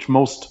offense, which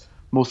most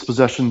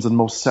possessions and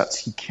most sets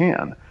he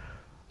can,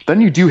 then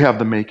you do have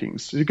the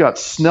makings. You've got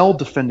Snell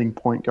defending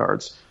point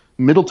guards.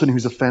 Middleton,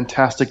 who's a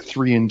fantastic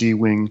 3-and-D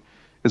wing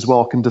as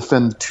well, can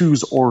defend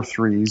twos or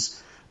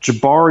threes.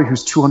 Jabari,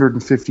 who's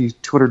 250,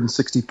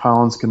 260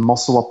 pounds, can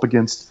muscle up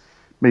against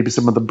maybe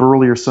some of the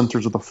burlier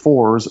centers of the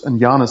fours, and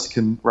Giannis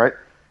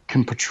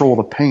can patrol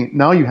the paint.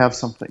 Now you have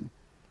something.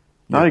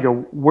 Now you go,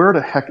 where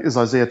the heck is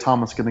Isaiah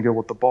Thomas going to go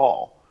with the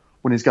ball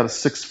when he's got a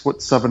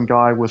 6'7"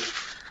 guy with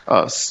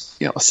a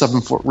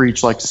 7-foot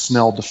reach like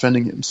Snell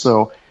defending him?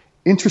 So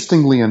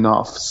interestingly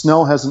enough,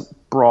 Snell hasn't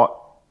brought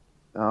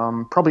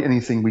probably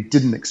anything we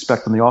didn't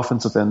expect on the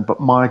offensive end, but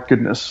my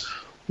goodness,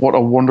 what a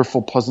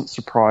wonderful, pleasant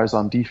surprise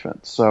on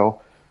defense.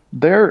 So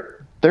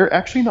they're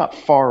actually not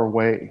far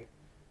away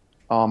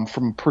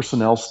from a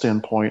personnel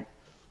standpoint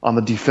on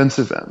the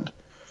defensive end.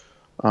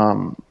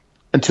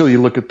 Until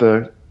you look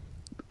at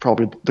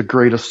probably the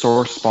greatest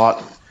sore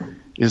spot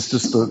is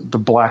just the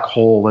black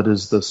hole that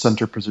is the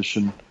center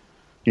position.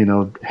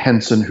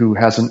 Henson, who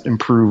hasn't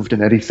improved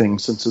in anything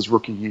since his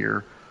rookie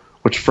year,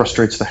 which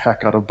frustrates the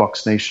heck out of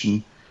Bucks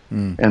Nation.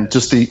 And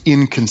just the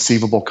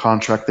inconceivable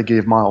contract they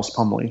gave Miles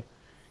Plumlee,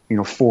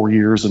 4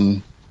 years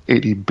and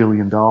 $80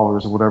 billion or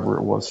whatever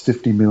it was,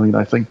 $50 million,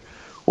 I think,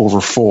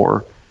 over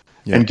 4,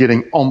 and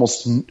getting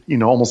almost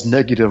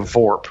negative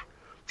VORP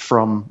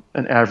from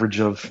an average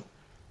of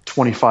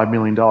 $25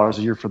 million a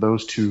year for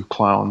those two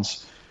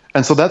clowns.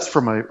 And so that's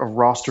from a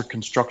roster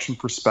construction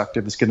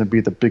perspective is going to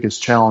be the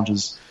biggest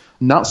challenges.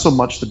 Not so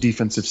much the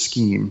defensive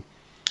scheme,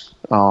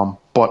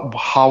 but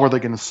how are they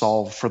going to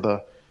solve for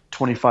the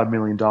 $25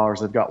 million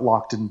they've got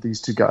locked in these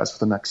two guys for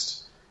the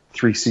next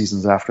 3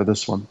 seasons after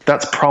this one?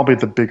 That's probably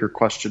the bigger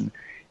question,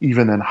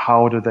 even than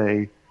how do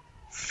they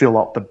fill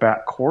out the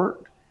backcourt,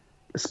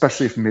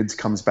 especially if Mids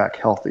comes back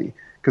healthy.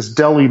 Because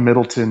Delly,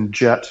 Middleton,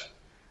 Jet,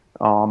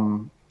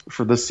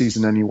 for this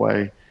season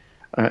anyway,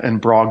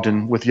 and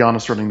Brogdon with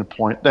Giannis running the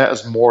point, that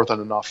is more than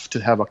enough to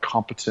have a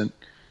competent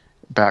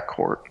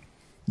backcourt.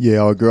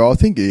 Yeah, I agree. I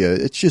think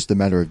it's just a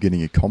matter of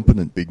getting a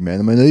competent big man.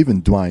 I mean,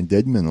 even Dwayne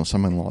Dedman or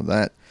someone like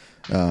that.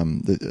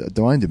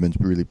 Dwayne Dedman's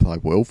really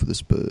played well for the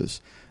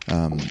Spurs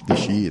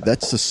this year.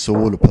 That's the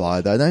sort of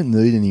player. They don't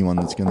need anyone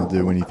that's going to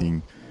do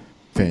anything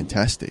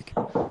fantastic.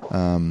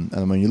 And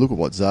I mean, you look at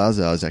what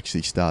Zaza's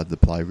actually started to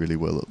play really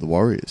well at the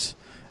Warriors.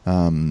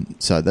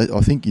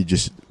 I think you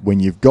just, when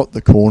you've got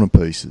the corner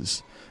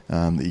pieces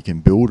that you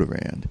can build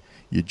around,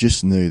 you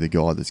just need a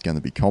guy that's going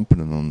to be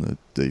competent on the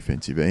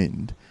defensive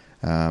end.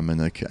 And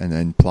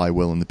then play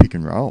well in the pick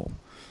and roll.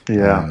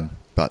 Yeah.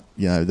 But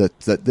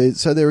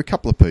so they're a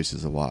couple of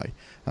pieces away.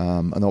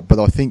 But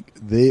I think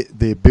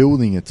they're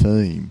building a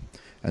team,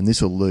 and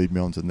this will lead me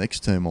on to the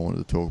next team I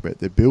wanted to talk about.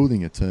 They're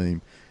building a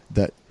team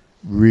that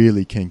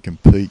really can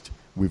compete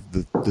with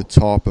the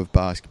type of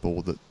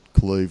basketball that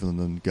Cleveland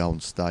and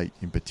Golden State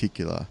in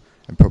particular,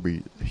 and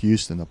probably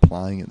Houston, are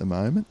playing at the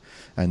moment.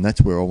 And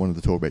that's where I wanted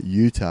to talk about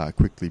Utah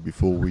quickly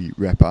before we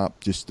wrap up,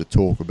 just to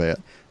talk about,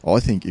 I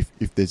think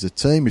if there's a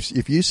team,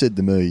 if you said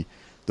to me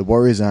the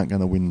Warriors aren't going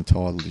to win the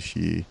title this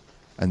year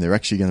and they're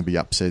actually going to be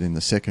upset in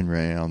the second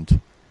round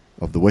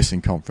of the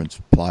Western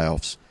Conference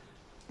playoffs,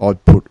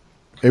 I'd put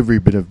every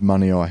bit of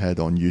money I had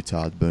on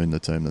Utah to burn the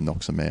team that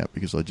knocks them out,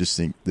 because I just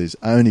think there's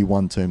only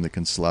one team that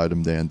can slow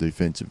them down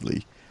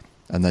defensively,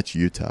 and that's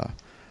Utah.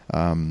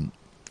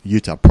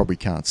 Utah probably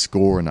can't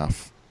score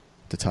enough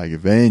to take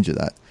advantage of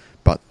that,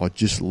 but I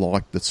just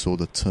like the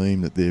sort of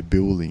team that they're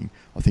building.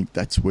 I think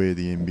that's where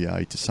the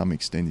NBA to some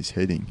extent is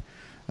heading.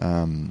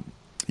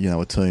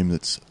 A team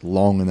that's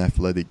long and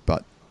athletic,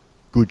 but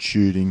good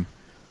shooting,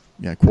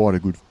 quite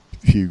a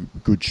few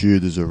good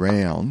shooters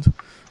around.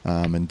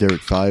 And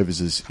Derek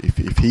Favors,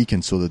 if he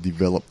can sort of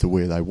develop to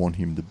where they want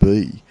him to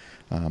be,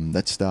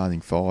 that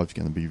starting five is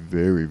going to be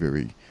very,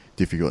 very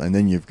difficult. And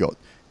then you've got,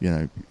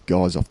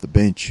 guys off the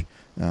bench.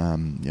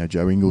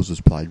 Joe Ingles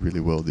has played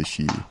really well this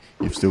year.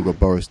 You've still got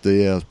Boris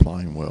Diaw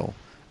playing well.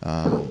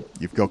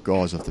 You've got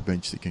guys off the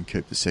bench that can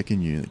keep the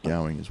second unit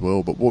going as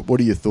well. But what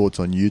are your thoughts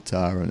on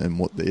Utah and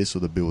what they're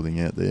sort of building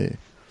out there?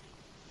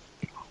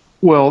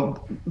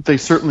 Well, they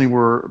certainly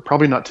were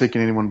probably not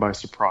taking anyone by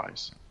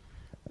surprise,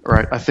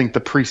 right? I think the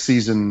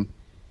preseason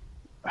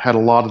had a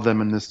lot of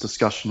them in this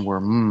discussion where,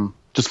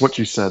 just what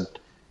you said,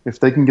 if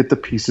they can get the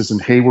pieces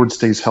and Hayward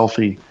stays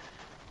healthy,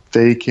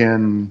 they're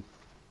going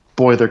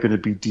to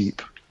be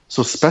deep.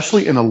 So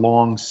especially in a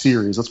long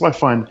series, that's why I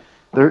find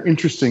they're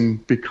interesting,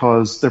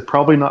 because they're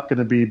probably not going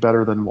to be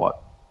better than a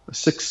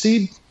 6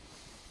 seed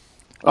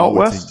out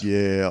west.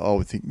 I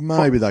would think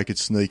maybe they could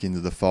sneak into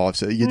the 5.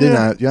 So you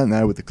don't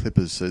know with the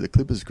Clippers. So the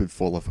Clippers could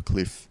fall off a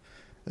cliff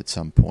at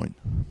some point.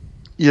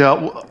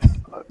 Yeah,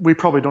 we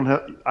probably don't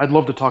have. I'd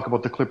love to talk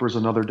about the Clippers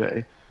another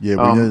day. Yeah,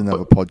 we need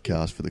another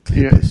podcast for the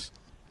Clippers.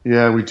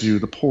 Yeah, we do.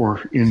 The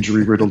poor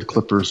injury-riddled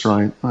Clippers,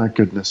 right? My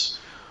goodness.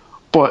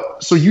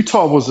 But so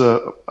Utah was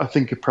I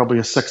think probably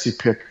a sexy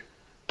pick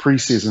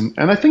preseason,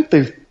 and I think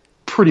they've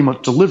pretty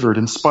much delivered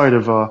in spite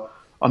of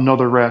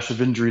another rash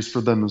of injuries for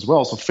them as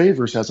well. So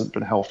Favors hasn't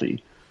been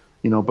healthy,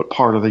 but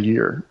part of the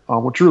year,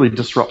 which really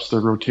disrupts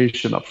their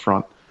rotation up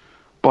front.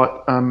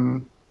 But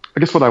I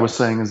guess what I was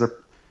saying is that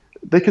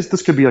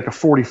this could be like a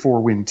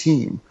 44-win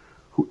team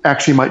who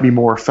actually might be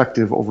more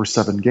effective over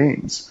 7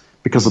 games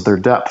because of their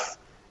depth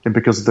and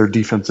because of their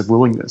defensive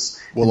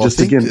willingness. Well, I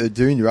think,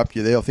 to interrupt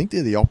you there, I think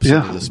they're the opposite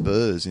of the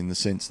Spurs, in the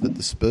sense that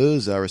the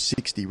Spurs are a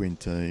 60-win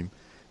team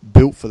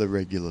built for the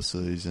regular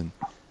season.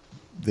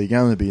 They're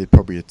going to be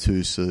probably a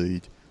 2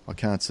 seed. I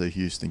can't see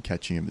Houston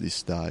catching them at this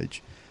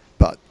stage,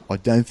 but I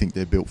don't think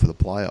they're built for the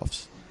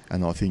playoffs.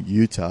 And I think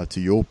Utah,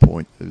 to your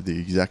point, are the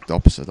exact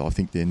opposite. I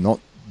think they're not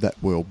that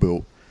well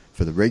built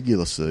for the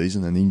regular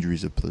season, and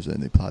injuries have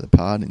certainly played a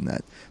part in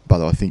that.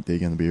 But I think they're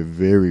going to be a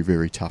very,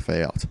 very tough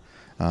out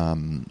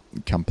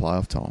come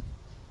playoff time.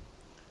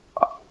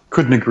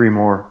 Couldn't agree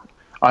more.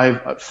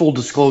 Full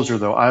disclosure,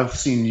 though, I've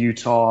seen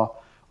Utah.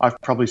 I've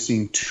probably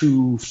seen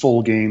 2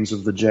 full games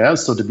of the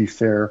Jazz. So to be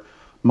fair,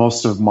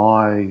 most of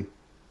watching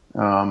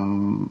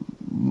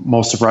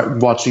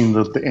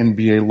the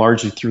NBA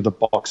largely through the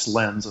Bucks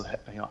lens,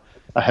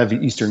 a heavy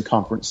Eastern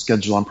Conference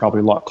schedule, I'm probably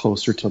a lot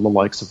closer to the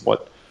likes of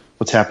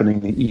what's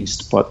happening in the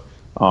East. But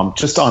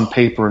just on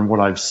paper and what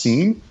I've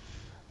seen,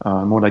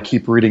 what I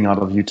keep reading out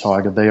of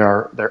Utah,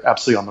 they're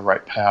absolutely on the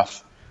right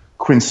path.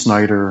 Quinn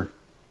Snyder,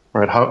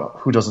 right?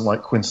 Who doesn't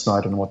like Quinn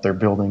Snyder and what they're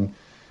building?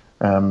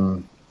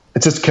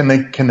 It's just can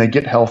they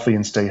get healthy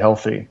and stay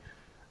healthy?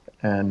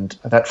 And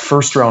that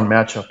first round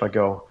matchup, I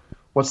go,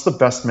 what's the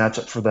best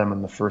matchup for them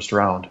in the first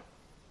round?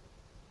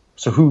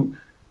 So who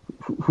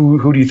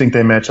do you think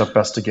they match up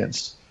best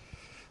against?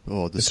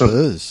 Oh, the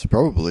Spurs,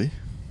 probably.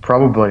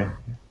 Probably.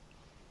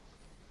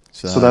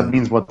 So that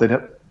means what they'd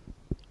have.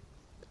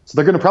 So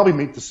they're going to probably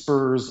meet the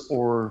Spurs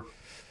or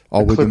the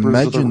I would Clippers.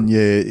 imagine,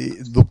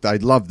 look,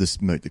 they'd love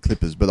to meet the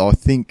Clippers, but I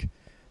think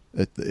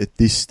at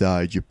this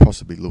stage you're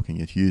possibly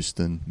looking at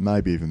Houston,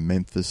 maybe even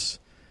Memphis.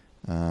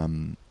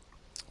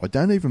 I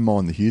don't even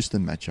mind the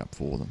Houston matchup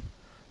for them,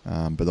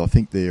 but I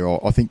think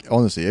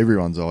honestly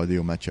everyone's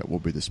ideal matchup will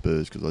be the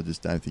Spurs, because I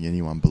just don't think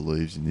anyone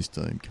believes in this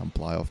team come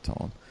playoff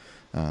time.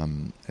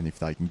 And if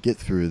they can get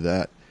through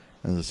that,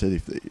 as I said,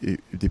 if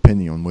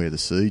depending on where the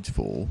seeds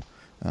fall,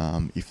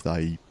 if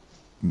they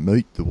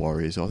meet the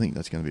Warriors, I think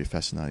that's going to be a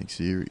fascinating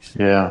series.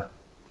 Yeah.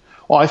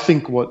 Well, I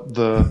think what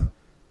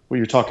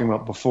you're talking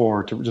about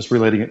before, just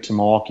relating it to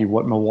Milwaukee,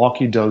 what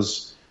Milwaukee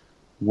does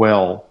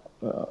well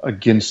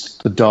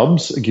against the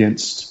Dubs,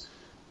 against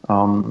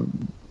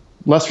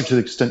lesser to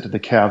the extent to the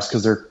Cavs,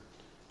 because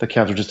the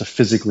Cavs are just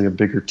physically a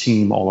bigger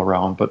team all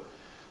around, but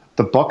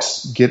the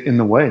Bucks get in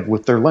the way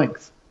with their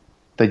length.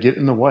 They get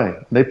in the way.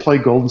 They play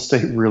Golden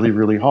State really,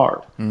 really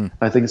hard.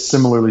 I think it's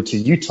similarly to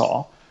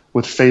Utah,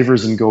 with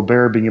Favors and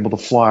Gobert being able to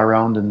fly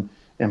around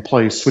and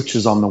play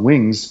switches on the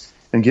wings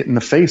and get in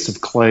the face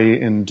of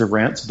Clay and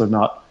Durant, so they're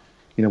not,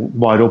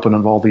 wide open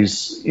of all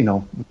these,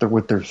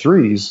 with their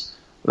threes.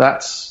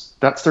 That's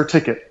their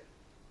ticket.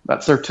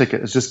 That's their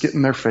ticket. Is just get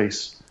in their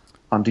face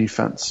on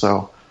defense.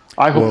 So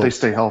I hope they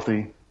stay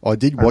healthy. I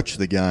did watch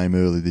the game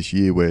early this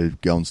year where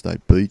Golden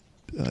State beat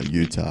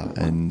Utah,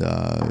 and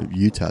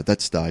Utah at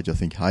that stage, I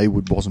think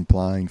Hayward wasn't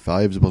playing,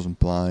 Favors wasn't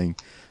playing.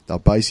 They were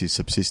basically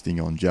subsisting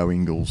on Joe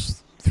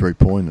Ingles'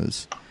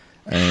 three-pointers,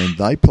 and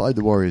they played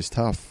the Warriors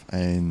tough,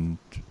 and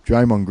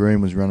Draymond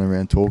Green was running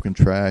around talking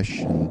trash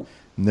and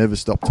never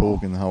stopped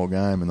talking the whole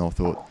game, and I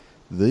thought,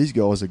 these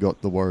guys have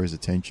got the Warriors'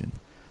 attention.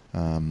 I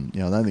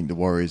don't think the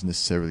Warriors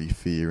necessarily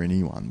fear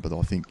anyone, but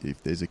I think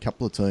if there's a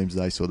couple of teams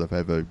they sort of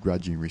have a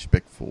grudging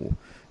respect for,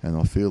 and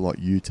I feel like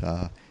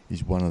Utah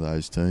is one of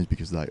those teams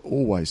because they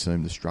always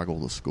seem to struggle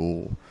to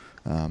score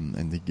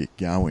and to get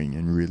going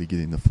and really get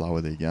in the flow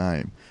of their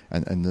game.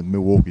 And the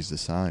Milwaukee's the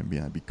same,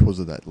 because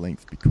of that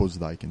length, because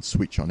they can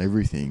switch on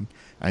everything,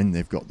 and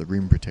they've got the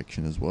rim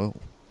protection as well.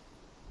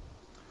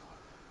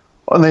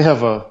 And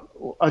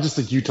I just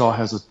think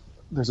Utah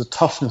there's a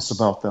toughness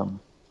about them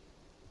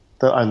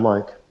that I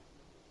like.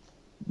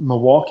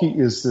 Milwaukee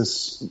is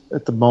this,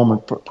 at the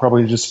moment,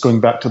 probably just going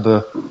back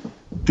to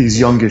these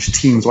youngish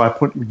teams, why I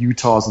put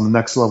Utah's on the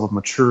next level of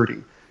maturity.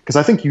 Because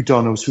I think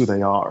Utah knows who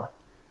they are.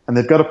 And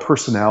they've got a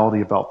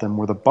personality about them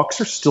where the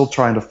Bucks are still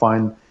trying to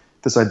find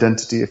this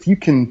identity. If you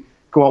can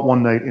go out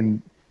one night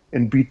and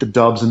beat the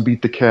Dubs and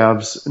beat the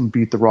Cavs and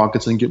beat the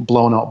Rockets and get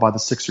blown out by the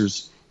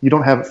Sixers, you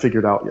don't have it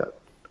figured out yet.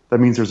 That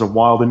means there's a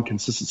wild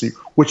inconsistency,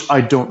 which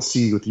I don't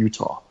see with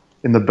Utah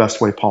in the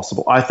best way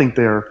possible. I think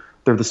they're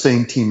the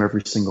same team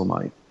every single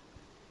night.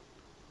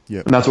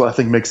 Yep. And that's what I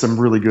think makes them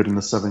really good in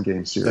the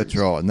 7-game series. That's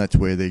right, and that's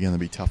where they're going to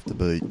be tough to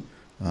beat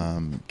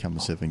come a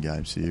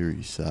 7-game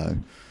series. So,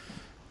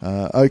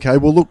 okay,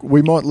 well, look,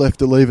 we might have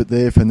to leave it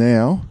there for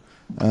now,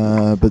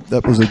 but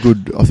that was a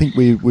good... I think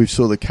we've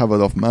sort of covered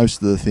off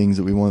most of the things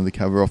that we wanted to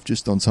cover off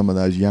just on some of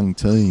those young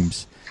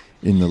teams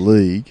in the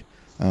league.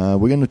 We're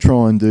going to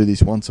try and do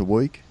this once a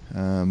week,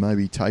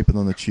 maybe tape it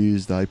on a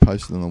Tuesday,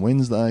 post it on a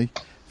Wednesday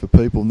for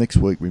people. Next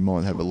week we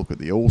might have a look at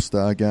the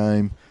All-Star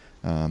game,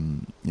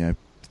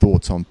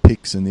 thoughts on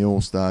picks in the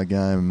All-Star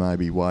game, and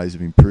maybe ways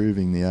of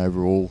improving the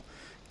overall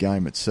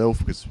game itself,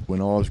 because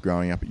when I was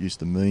growing up it used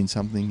to mean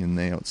something, and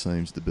now it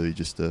seems to be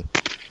just a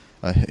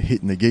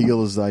hit and a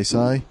giggle, as they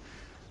say.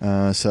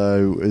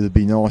 So it'd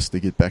be nice to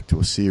get back to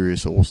a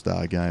serious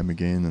All-Star game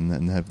again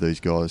and have these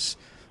guys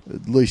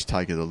at least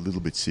take it a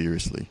little bit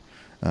seriously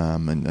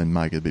and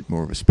make it a bit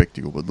more of a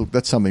spectacle. But look,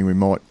 that's something we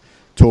might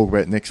talk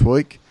about next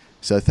week.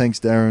 So thanks,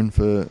 Darren,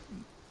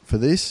 for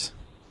this.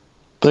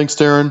 Thanks,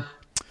 Darren.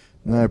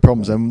 No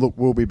problems. And look,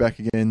 we'll be back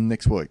again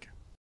next week.